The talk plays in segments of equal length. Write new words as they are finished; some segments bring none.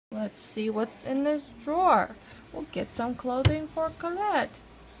Let's see what's in this drawer. We'll get some clothing for Colette.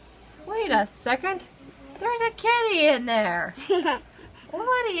 Wait a second. There's a kitty in there.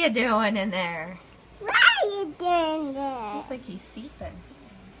 What are you doing in there? What are you doing there? Looks like he's sleeping.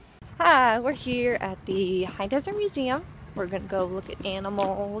 Hi, we're here at the High Desert Museum. We're going to go look at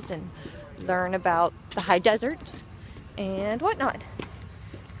animals and learn about the high desert and whatnot.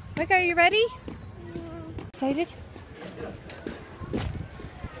 Micah, are you ready? Excited?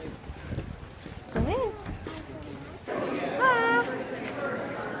 Come in. Hi.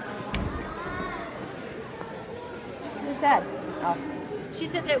 Who's that? Oh. She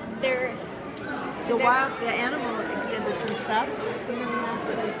said that they're the animal exhibits and stuff.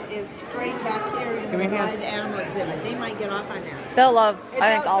 Is straight back here in the wild animal exhibit. They might get off on that. They'll love,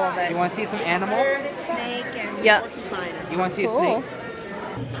 I think, all of it. You want to see some animals? Bird, snake, and porcupine. You want to see a snake?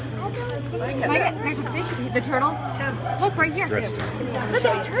 Micah, there's a fish. The turtle. Look right here. Look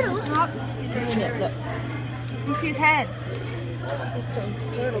at the turtle. Look. You see his head. There's some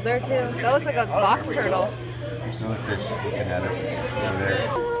turtle there too. That looks like a box turtle. There's another fish looking at us over there.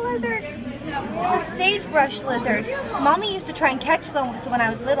 A little lizard. It's a sagebrush lizard. Mommy used to try and catch them when I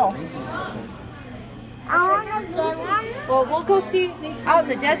was little. I want to get one. Well, we'll go see out in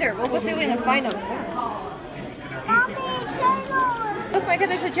the desert. We'll go see if we can find them. Mommy, turtle. Look, Micah,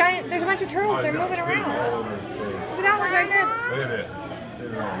 there's a bunch of turtles. They're moving around. Look at that one right there. Look at it.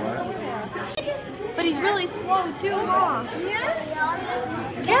 But he's really slow too, huh?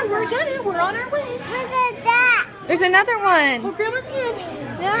 Yeah, we're on our way. What is that? There's another one. Oh, Grandma's here.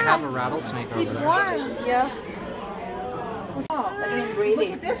 Yeah. They have a rattlesnake over He's there. warm. Yeah. Look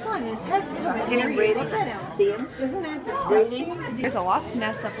at this one. His head's in breathing. Look at him. See him? Isn't that disgusting? There's a wasp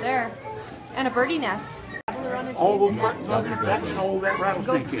nest up there. And a birdie nest. All those that's all that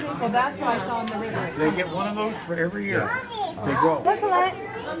rattlesnake is. Well, that's what I saw in the river. They get one of those for every year. They grow. Look, Colette.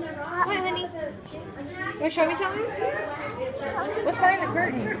 What, honey? You want to show me something? What's behind the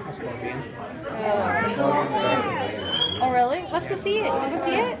curtain? Oh, really? Let's go see it. You want to go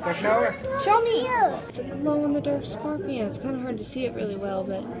see it? Go show her. Show me. It's a glow-in-the-dark scorpion. It's kind of hard to see it really well,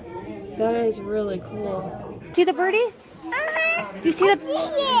 but that is really cool. See the birdie? Do you see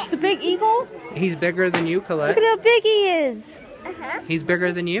the big eagle? He's bigger than you, Colette. Look at how big he is. He's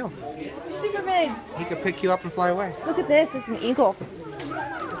bigger than you. Super big. He could pick you up and fly away. Look at this. It's an eagle.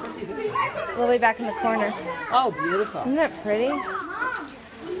 All the way back in the corner. Oh, beautiful. Isn't that pretty?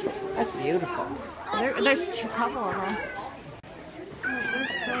 That's beautiful. There's a couple of them. Oh, they're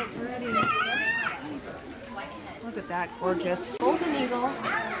so pretty. Look at that, gorgeous. Golden eagle.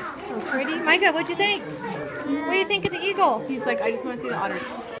 So pretty. Micah, what'd you think? What do you think of the eagle? He's like, I just want to see the otters.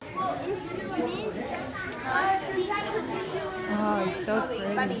 Oh, it's so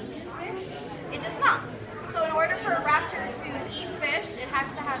pretty. It does not. So in order for a raptor to eat fish, it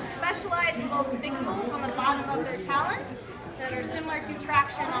has to have specialized little spicules on the bottom of their talons that are similar to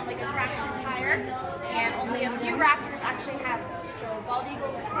traction on like a traction tire, and only a few raptors actually have those. So bald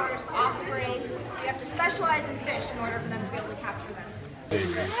eagles, of course, osprey, so you have to specialize in fish in order for them to be able to capture them.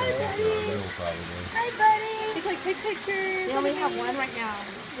 Hi, buddy. He's like, take pictures. They only have one right now.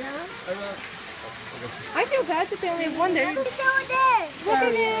 Yeah. I feel bad that they only have one there. Look at there. Look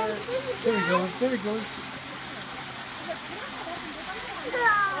at him. There he goes. There he goes.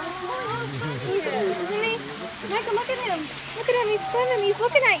 Isn't he? Micah, look at him. Look at him. He's swimming. He's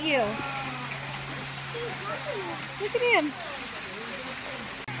looking at you. Look at him.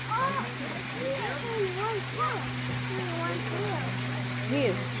 He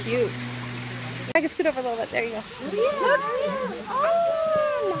is cute. I can scoot over a little bit. There you go. Look.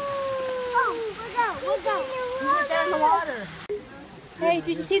 They're in the water. Hey,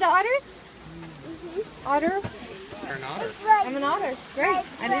 did you see the otters? Otter? You're an otter. I'm an otter. Great.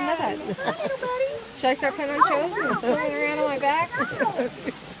 I didn't know that. Should I start putting on shows and swimming around on my back?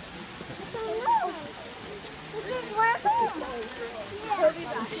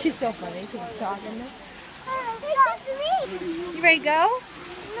 She's so funny. She's talking. You ready to go?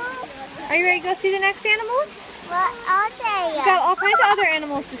 Are you ready to go see the next animals? What are they? We got all kinds of other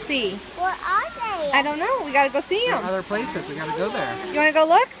animals to see. What are they? I don't know. We got to go see There are them. other places. We gotta go there. You want to go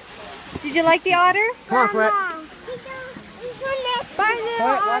look? Did you like the otter? Come on, Colette. Bye, little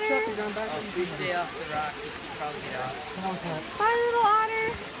Colette, watch otter. up. You're going back. We stay off the rocks. Probably get off. Come on, Colette. Bye, little otter.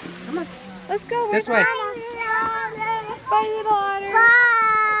 Come on. Let's go. Where's This way. Grandma? Bye, little otter. Bye.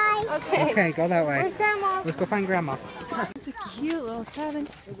 Okay. Okay, go that way. Where's Grandma? Let's go find Grandma. It's a cute little cabin.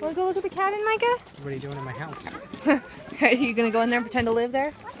 Want to go look at the cabin, Micah? What are you doing in my house? Are you going to go in there and pretend to live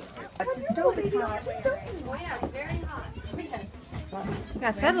there? Oh yeah, it's very hot. Yes.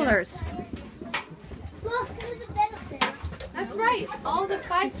 Yeah, settlers. Look, there's a bed up there. That's right. All the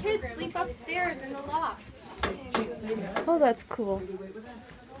 5 kids sleep upstairs in the loft. Oh, that's cool.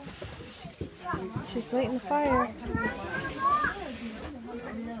 She's lighting the fire.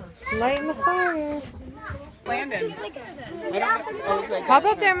 Lighting the fire. Landon. Hop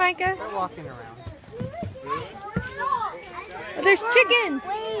up there, Micah. They're walking around. Oh, there's chickens.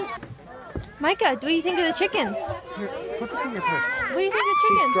 Micah, what do you think of the chickens? Here, put this in your purse. What do you think of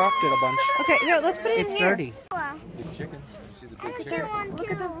She's chickens? dropped it a bunch. Okay, here, let's put it It's in here. dirty. Big chickens. You see the big There chickens? one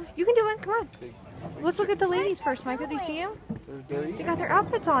Look at them. too. You can do it. Come on. Let's look at the ladies first, Micah. Do you see them? They're dirty. They got their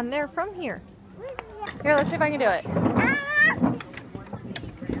outfits on. They're from here. Here, let's see if I can do it.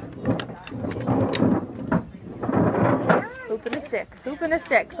 Hoop and a stick. Hoop and a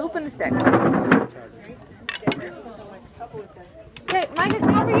stick. Hoop and a stick. Okay, Micah,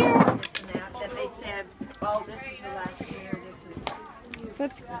 come over here. That they said, oh, this is your last year. This is.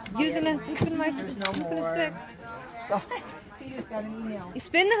 Let's using a hoop and my hoop and a stick. So he just got an email. You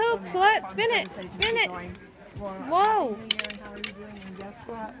spin the hoop, Colette. Spin it. Spin it. Whoa.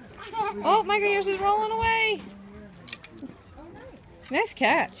 Oh, Micah, yours is rolling away. Nice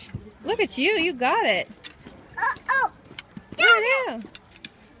catch. Look at you. You got it. Oh, Good, yeah.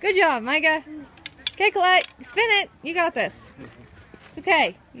 Good job, Micah. Okay, Colette, spin it. You got this. It's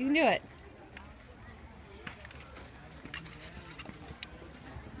okay. You can do it.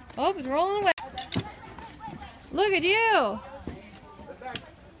 Oh, it's rolling away. Look at you.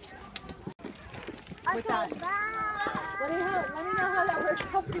 okay, bye. Let me know how that works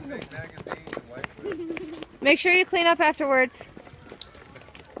out for you. Make sure you clean up afterwards.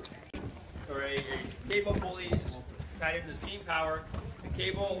 Or a cable pulley is tied into the steam power. The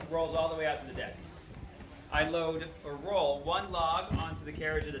cable rolls all the way out to the deck. I load or roll one log onto the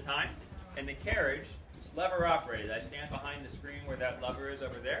carriage at a time, and the carriage is lever operated. I stand behind the screen where that lever is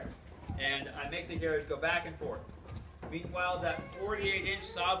over there, and I make the carriage go back and forth. Meanwhile, that 48-inch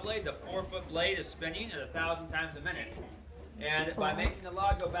saw blade, the 4-foot blade, is spinning at 1,000 times a minute. And by making the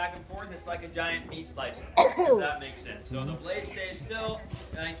log go back and forth, it's like a giant meat slicer, if that makes sense. So the blade stays still,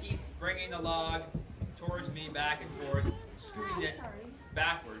 and I keep bringing the log towards me back and forth, scooting it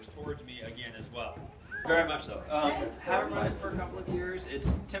backwards towards me again as well. Very much so. I've run it for a couple of years.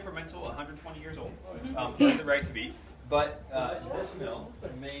 It's temperamental, 120 years old. Earned the right to be. But this mill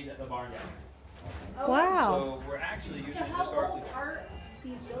made the barn down. Wow. So we're actually using it historically.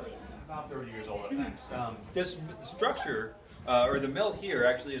 About 30 years old at max. This structure, or the mill here,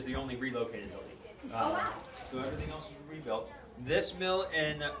 actually is the only relocated building. So everything else is rebuilt. This mill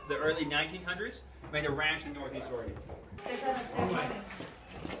in the early 1900s made a ranch in Northeast Oregon.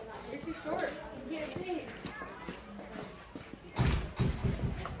 It's too short. You can't see.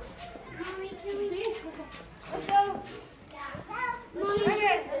 Mommy, can we See? Let's go.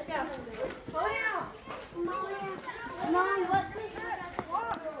 Let's go. Slow down. Mom, what's this?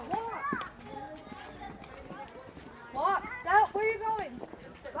 Walk. Stop. Where are you going?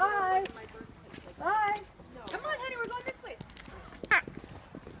 Bye. Bye. Come on, honey, we're going this way.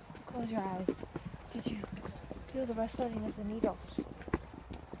 Close your eyes. Did you feel the rustling of the needles?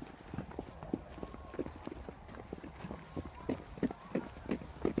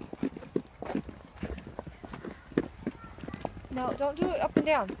 No, don't do it up and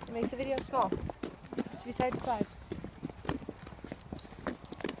down. It makes the video small. It has to be side to side.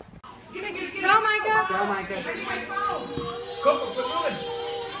 Go, Micah! Go, Micah. Coco, quit moving!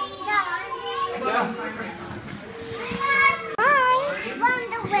 Hi! Want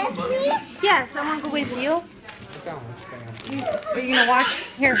to with me? Yes, I want to go with you. Let's go. Let's go. Are you going to watch?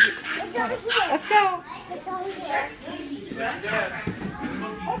 Here. Let's go. It's over here. It's not dark.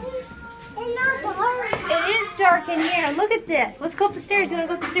 It is dark in here. Look at this. Let's go up the stairs. You want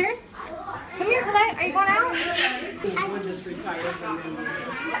to go up the stairs? Come here, Colette. Are you going out?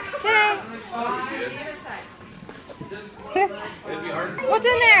 Okay. What's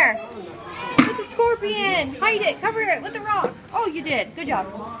in there? It's a scorpion. Hide it. Cover it with the rock. Oh, you did. Good job.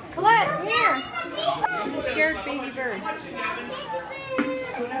 Colette, come here. There's a scared baby bird.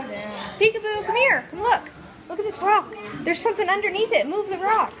 Peekaboo, come here. Come look. Look at this rock. There's something underneath it. Move the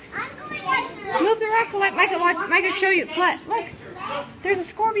rock. Move the rock, Colette. Micah, watch. Micah, show you. Colette, look. There's a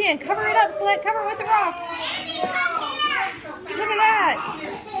scorpion. Cover it up, Colette. Cover it with the rock. Look at that.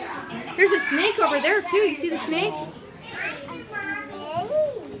 There's a snake over there, too. You see the snake?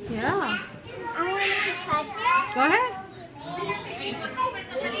 Yeah. I want to touch it. Go ahead.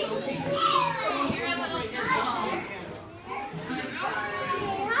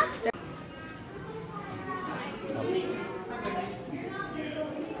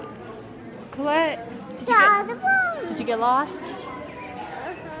 Colette, did you get lost?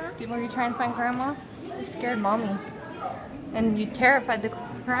 Were you trying to find Grandma? You scared Mommy. And you terrified the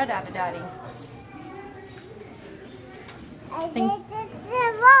crud out of Daddy. I Think- did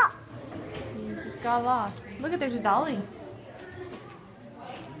the rock. You just got lost. Look at, there's a dolly.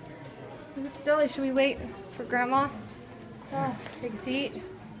 Look at the dolly. Should we wait for Grandma? Oh, take a seat.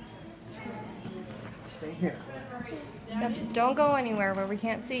 Stay here. Yep, don't go anywhere where we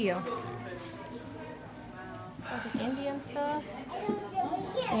can't see you. Like the Indian stuff. You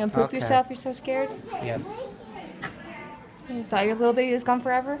gonna poop Okay. yourself? You're so scared? Yes. You thought your little baby was gone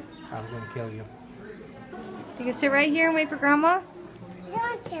forever? I was gonna kill you. You can sit right here and wait for Grandma?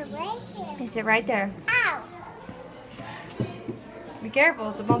 Don't do right here. You sit right there. Ow. Be careful,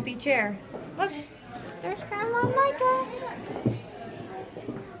 it's a bumpy chair. Look, there's Grandma and Micah.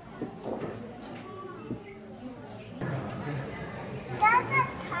 That's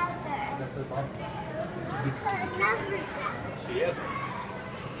a tiger. That's a bump.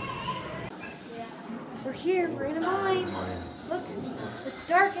 We're here, we're in a mine. Look, it's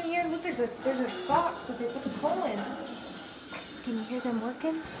dark in here. Look, there's a box that they put the coal in. Can you hear them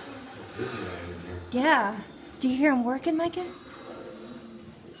working? Yeah. Do you hear them working, Micah?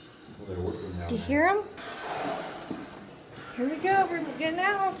 Do you hear them? Here we go, we're getting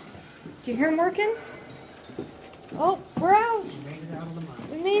out. Do you hear them working? Oh, we're out.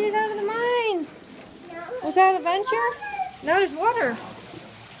 We made it out of the mine. Was that an adventure? No, there's water.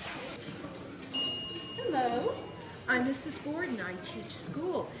 Hello, I'm Mrs. Borden. I teach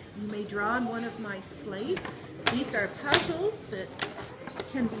school. You may draw on one of my slates. These are puzzles that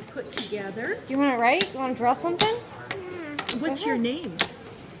can be put together. Do you want to write? You want to draw something? What's your name?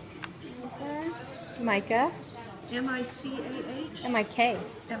 Micah. M-I-C-A-H? M-I-K.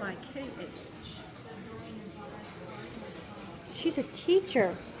 M-I-K-H. She's a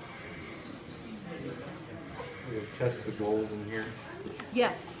teacher. We'll test the gold in here.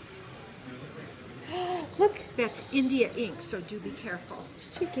 Yes, Look, that's India ink, so do be careful.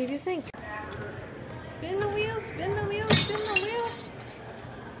 she gave you a thing. Spin the wheel, spin the wheel, spin the wheel.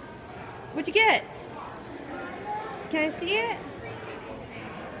 What'd you get? Can I see it?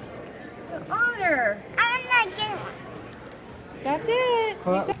 It's an otter. I'm not getting one. That's it.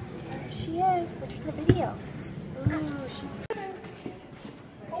 Pull up. She is. We're taking a video. Ooh, she.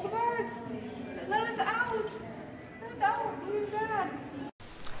 Hold the bars. Let us out. Let us out. We're bad.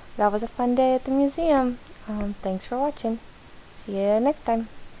 That was a fun day at the museum. Thanks for watching. See you next time.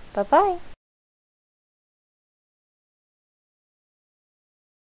 Bye-bye.